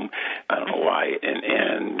 room. I don't know why,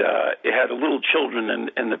 and it had little children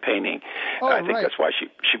in the painting. Oh, I think that's why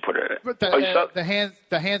she put it in. But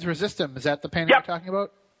the hands resist them. Is that the painting you're talking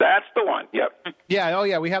about? That's the one. Yep. Yeah. Oh,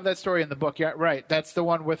 yeah. We have that story in the book. Yeah. Right. That's the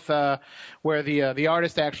one with where the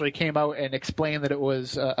artist actually came out and explained that it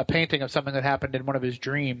was a painting of something that happened in one of his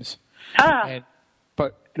dreams.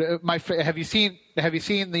 But have you seen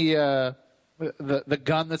the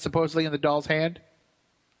gun that's supposedly in the doll's hand?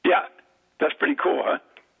 Yeah, that's pretty cool, huh?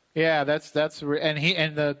 Yeah. That's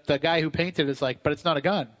and the guy who painted is like, but it's not a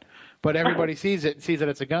gun. But everybody sees it and sees that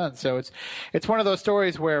it's a gun. So it's one of those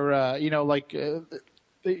stories where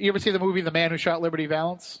you ever see the movie The Man Who Shot Liberty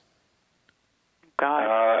Valance?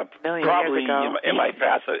 God, probably in my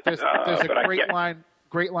past. There's a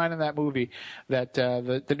great line in that movie that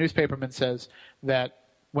the newspaperman says that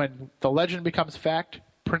when the legend becomes fact,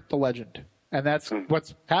 print the legend. And that's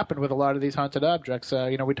what's happened with a lot of these haunted objects.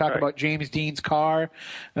 We talk about James Dean's car,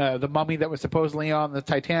 the mummy that was supposedly on the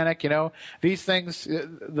Titanic. These things,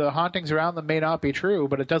 the hauntings around them may not be true,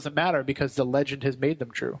 but it doesn't matter because the legend has made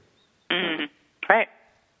them true. Mm-hmm. Right.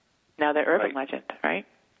 Now they're urban legend, right?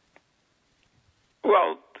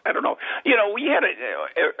 Well, I don't know. We had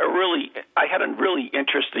I had a really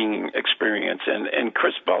interesting experience, and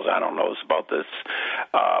Chris Balzano knows about this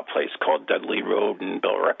place called Dudley Road in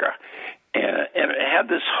Billerica. And it had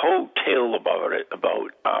this whole tale about it,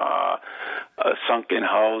 about a sunken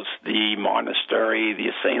house, the monastery, the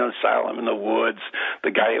insane asylum in the woods,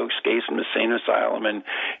 the guy who escapes from the insane asylum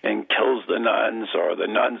and kills the nuns, or the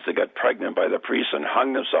nuns that got pregnant by the priest and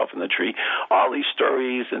hung themselves in the tree. All these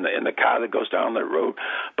stories in the car that goes down the road.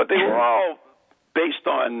 But they were all based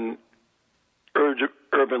on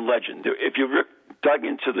urban legend. If you dug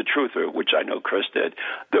into the truth, which I know Chris did,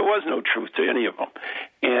 there was no truth to any of them.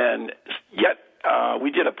 And yet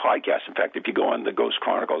we did a podcast. In fact, if you go on the Ghost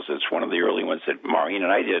Chronicles, it's one of the early ones that Maureen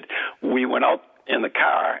and I did. We went out in the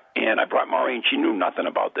car, and I brought Maureen. She knew nothing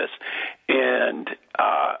about this. And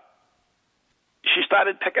she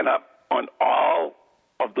started picking up on all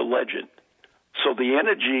of the legend. So the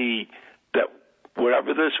energy that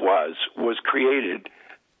whatever this was created,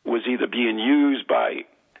 was either being used by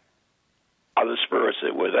other spirits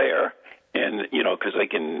that were there, and because they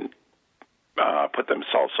can put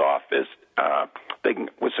themselves off as they can.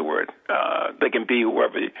 What's the word? They can be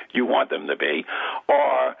whoever you want them to be,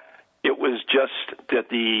 or it was just that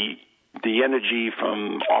the energy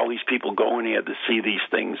from all these people going here to see these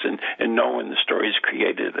things and knowing the stories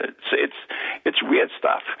created. It's weird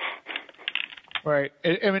stuff. Right,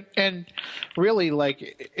 and really,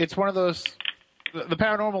 like, it's one of those. The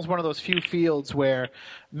paranormal is one of those few fields where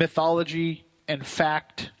mythology and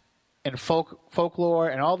fact and folklore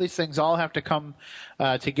and all these things all have to come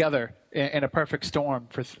together in a perfect storm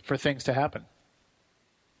for things to happen.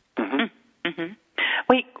 Mm-hmm.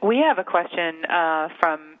 Mm-hmm. We have a question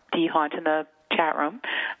from D. Haunt in the chat room,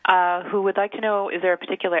 who would like to know: is there a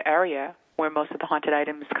particular area where most of the haunted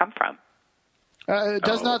items come from? It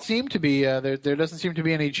does not seem to be. There doesn't seem to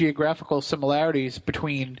be any geographical similarities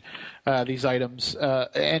between these items.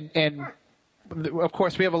 And of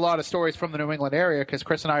course, we have a lot of stories from the New England area because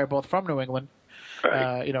Chris and I are both from New England.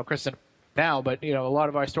 Right. Chris now, but a lot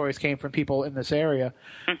of our stories came from people in this area.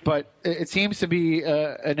 But it seems to be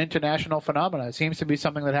an international phenomenon. It seems to be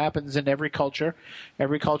something that happens in every culture.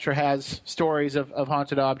 Every culture has stories of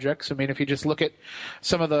haunted objects. I mean, if you just look at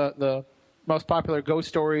some of the most popular ghost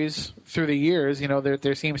stories through the years,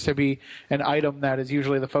 there seems to be an item that is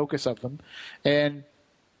usually the focus of them. And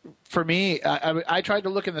for me, I tried to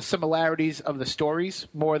look in the similarities of the stories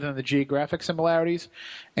more than the geographic similarities.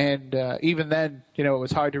 And even then, it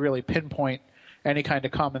was hard to really pinpoint any kind of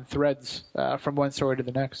common threads from one story to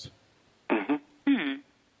the next. Mm-hmm.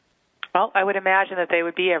 Well, I would imagine that they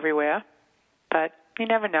would be everywhere, but you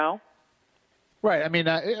never know. Right. I mean,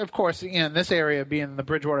 of course, in this area, being the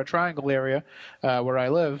Bridgewater Triangle area where I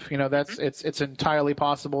live, that's it's entirely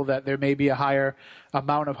possible that there may be a higher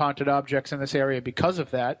amount of haunted objects in this area because of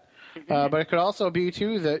that. But it could also be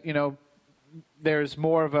too that there's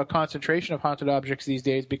more of a concentration of haunted objects these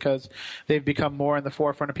days because they've become more in the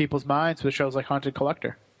forefront of people's minds with shows like Haunted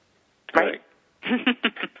Collector. Right.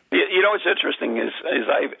 What's interesting is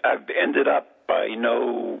I've ended up by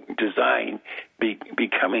no design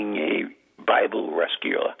becoming a Bible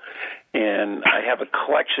rescuer, and I have a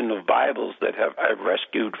collection of Bibles that I've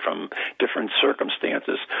rescued from different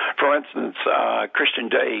circumstances. For instance, Christian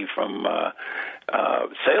Day from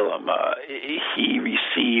Salem, he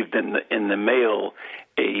received in the mail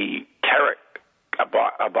a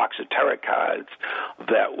box of tarot cards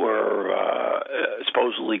that were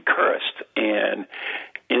supposedly cursed, and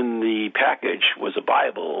in the package was a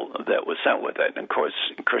Bible that was sent with it. And of course,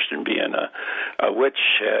 Christian, being a witch,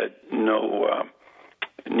 had no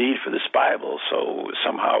need for this Bible, so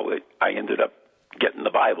somehow I ended up getting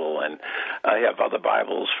the Bible. And I have other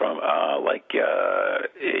Bibles from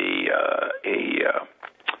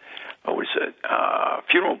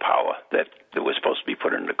funeral parlor that was supposed to be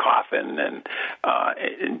put in the coffin, and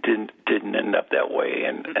it didn't end up that way,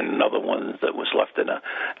 and another one that was left in a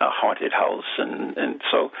haunted house, and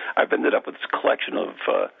so I've ended up with this collection of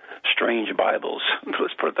strange Bibles.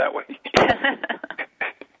 Let's put it that way.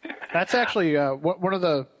 That's actually one of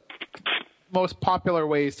the most popular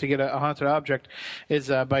ways to get a haunted object is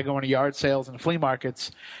by going to yard sales and flea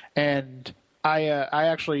markets, and I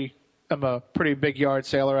actually I'm a pretty big yard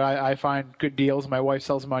sailor. I find good deals. My wife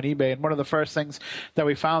sells them on eBay. And one of the first things that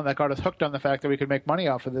we found that got us hooked on the fact that we could make money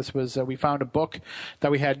off of this was we found a book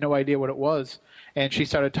that we had no idea what it was. And she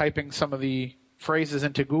started typing some of the phrases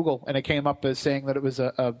into Google, and it came up as saying that it was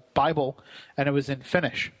a Bible, and it was in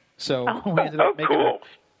Finnish. So we ended up making cool.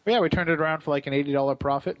 we turned it around for like an $80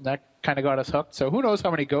 profit, and that kind of got us hooked. So who knows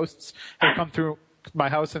how many ghosts have come through my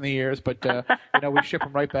house in the years, but we ship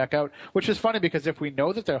them right back out, which is funny because if we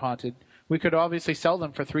know that they're haunted, we could obviously sell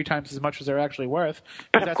them for 3 times as much as they're actually worth,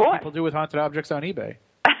 because that's what people do with haunted objects on eBay.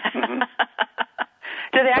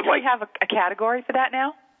 Do they actually have a category for that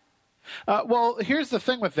now? Well, here's the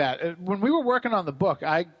thing with that. When we were working on the book,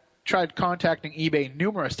 I tried contacting eBay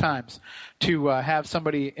numerous times to have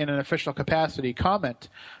somebody in an official capacity comment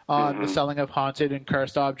on the selling of haunted and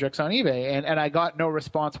cursed objects on eBay, and I got no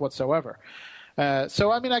response whatsoever.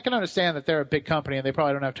 So, I mean, I can understand that they're a big company and they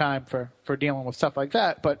probably don't have time for dealing with stuff like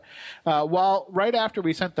that. But right after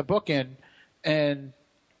we sent the book in, and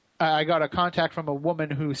I got a contact from a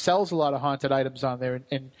woman who sells a lot of haunted items on there,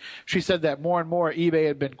 and she said that more and more eBay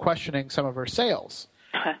had been questioning some of her sales.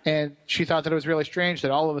 And she thought that it was really strange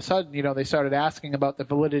that all of a sudden, they started asking about the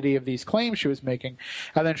validity of these claims she was making.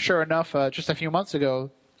 And then sure enough, just a few months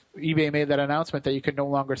ago, eBay made that announcement that you could no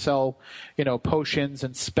longer sell, potions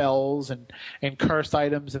and spells and cursed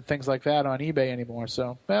items and things like that on eBay anymore.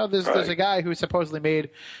 So, there's a guy who supposedly made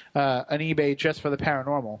an eBay just for the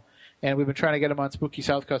paranormal, and we've been trying to get him on Spooky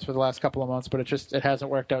South Coast for the last couple of months, but it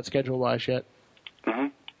hasn't worked out schedule-wise yet. Mm-hmm.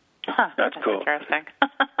 That's cool. Interesting.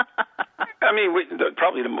 I mean,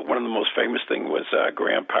 probably one of the most famous thing was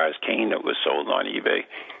Grandpa's cane that was sold on eBay.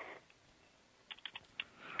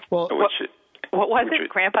 Well, what was it?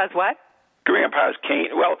 Grandpa's what? Grandpa's cane.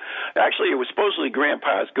 Well, actually, it was supposedly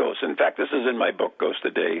Grandpa's ghost. In fact, this is in my book, Ghost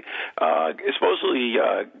Today. Supposedly,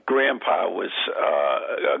 Grandpa was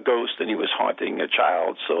a ghost, and he was haunting a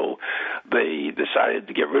child, so they decided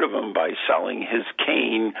to get rid of him by selling his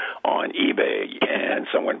cane on eBay, and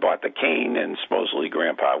someone bought the cane, and supposedly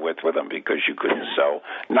Grandpa went with him because you couldn't sell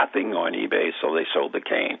nothing on eBay, so they sold the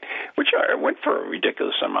cane, which went for a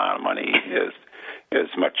ridiculous amount of money. As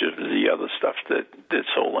much as the other stuff that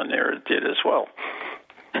sold on there did as well.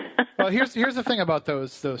 Well, here's the thing about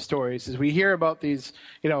those stories is we hear about these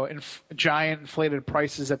giant inflated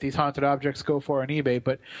prices that these haunted objects go for on eBay,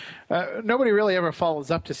 but nobody really ever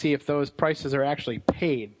follows up to see if those prices are actually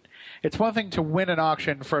paid. It's one thing to win an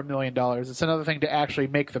auction for $1 million. It's another thing to actually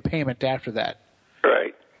make the payment after that.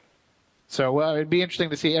 Right. So it'd be interesting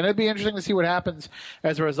to see, and it'd be interesting to see what happens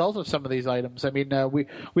as a result of some of these items. I mean,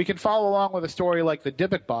 we can follow along with a story like the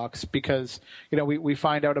Dybbuk box because we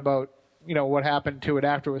find out about what happened to it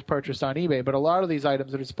after it was purchased on eBay. But a lot of these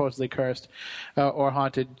items that are supposedly cursed or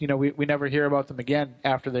haunted, we never hear about them again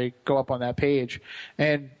after they go up on that page.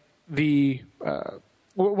 And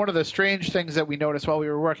one of the strange things that we noticed while we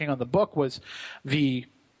were working on the book was the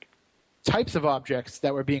types of objects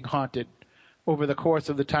that were being haunted over the course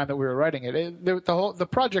of the time that we were writing it. The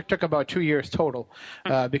project took about 2 years total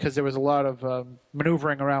because there was a lot of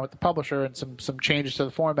maneuvering around with the publisher and some changes to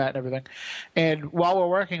the format and everything. And while we're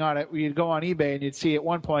working on it, we'd go on eBay and you'd see at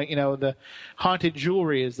one point, the haunted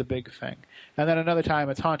jewelry is the big thing. And then another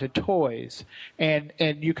time it's haunted toys. And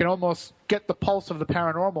you can almost get the pulse of the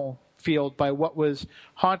paranormal field by what was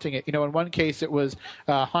haunting it. In one case it was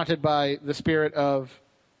haunted by the spirit of,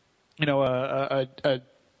 a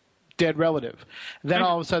dead relative. Then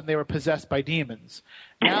all of a sudden they were possessed by demons.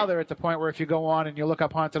 Now they're at the point where if you go on and you look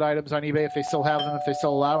up haunted items on eBay, if they still have them, if they still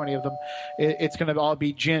allow any of them, it's going to all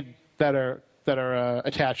be jinn that are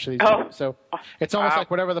attached to these items. So it's almost like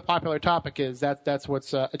whatever the popular topic is, that's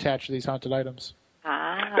what's attached to these haunted items.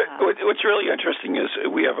 What's really interesting is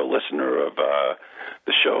we have a listener of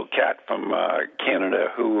the show, Kat from Canada,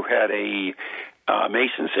 who had a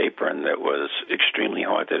Mason's apron that was extremely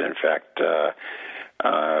haunted. In fact,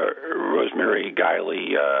 Rosemary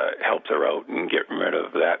Guiley helped her out and get rid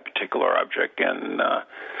of that particular object, and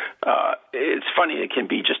it's funny, it can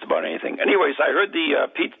be just about anything. Anyways, I heard the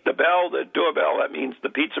doorbell. That means the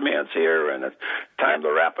pizza man's here, and it's time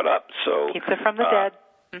to wrap it up. So pizza from the dead.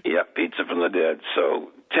 Yeah, pizza from the dead. So,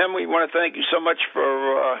 Tim, we want to thank you so much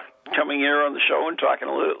for coming here on the show and talking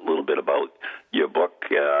a little bit about your book.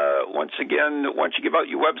 Once again, why don't you give out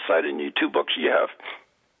your website and your 2 books you have?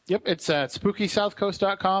 Yep, it's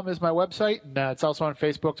SpookySouthCoast.com is my website, and it's also on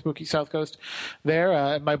Facebook, Spooky South Coast. There,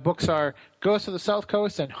 and my books are Ghosts of the South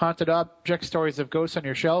Coast and Haunted Object Stories of Ghosts on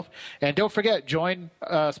Your Shelf. And don't forget, join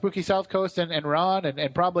Spooky South Coast and Ron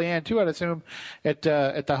and probably Ann too, I'd assume, at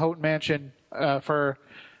the Houghton Mansion for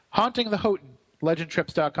Haunting the Houghton.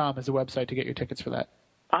 LegendTrips.com is the website to get your tickets for that.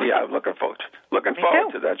 Yeah, I'm looking forward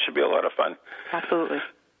to that. Should be a lot of fun. Absolutely.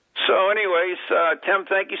 So anyways, Tim,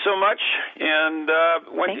 thank you so much. And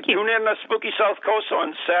when you tune in to Spooky South Coast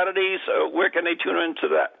on Saturdays, where can they tune into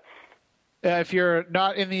that? If you're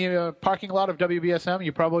not in the parking lot of WBSM,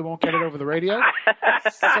 you probably won't get it over the radio.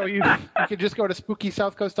 So you can just go to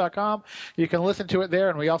SpookySouthCoast.com. You can listen to it there,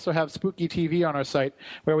 and we also have Spooky TV on our site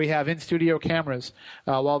where we have in-studio cameras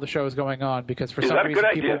while the show is going on because for some reason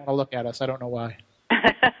people want to look at us. I don't know why.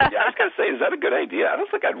 Yeah, I was going to say, is that a good idea? I don't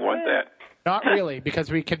think I'd want that. Not really, because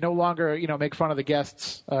we can no longer, make fun of the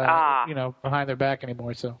guests, behind their back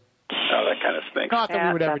anymore. So. Oh, that kind of stinks. Not that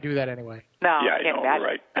we would ever do that anyway. No. Yeah, I know. You're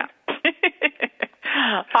right. No.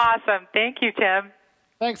 Awesome. Thank you, Tim.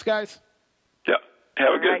 Thanks, guys. Yeah.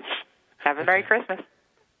 Have a Merry Christmas.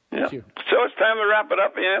 Yeah. So it's time to wrap it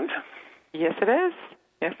up, and yes, it is.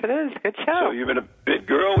 Yes, it is. Good show. So you've been a big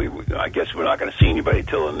girl. I guess we're not going to see anybody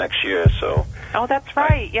till the next year. So. Oh, that's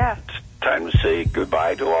right. Yeah. Time to say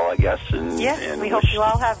goodbye to all, I guess. And we hope you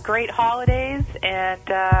all have great holidays, and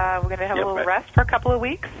we're going to have a little rest for a couple of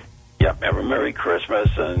weeks. Yep, have a Merry Christmas,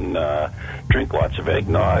 and drink lots of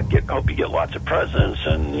eggnog. Hope you get lots of presents,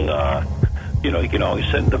 and, you can always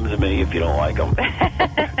send them to me if you don't like them.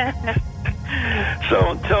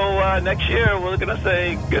 So until next year, we're going to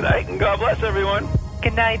say good night and God bless everyone.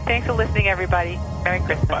 Good night. Thanks for listening, everybody. Merry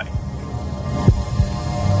Christmas. Bye.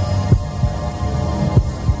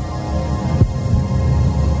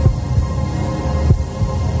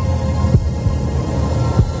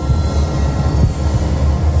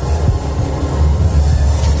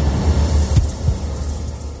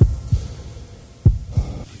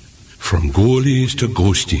 From goalies to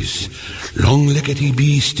ghosties, long-leggedy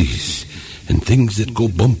beasties, and things that go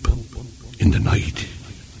bump in the night.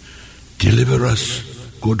 Deliver us,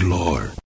 good Lord.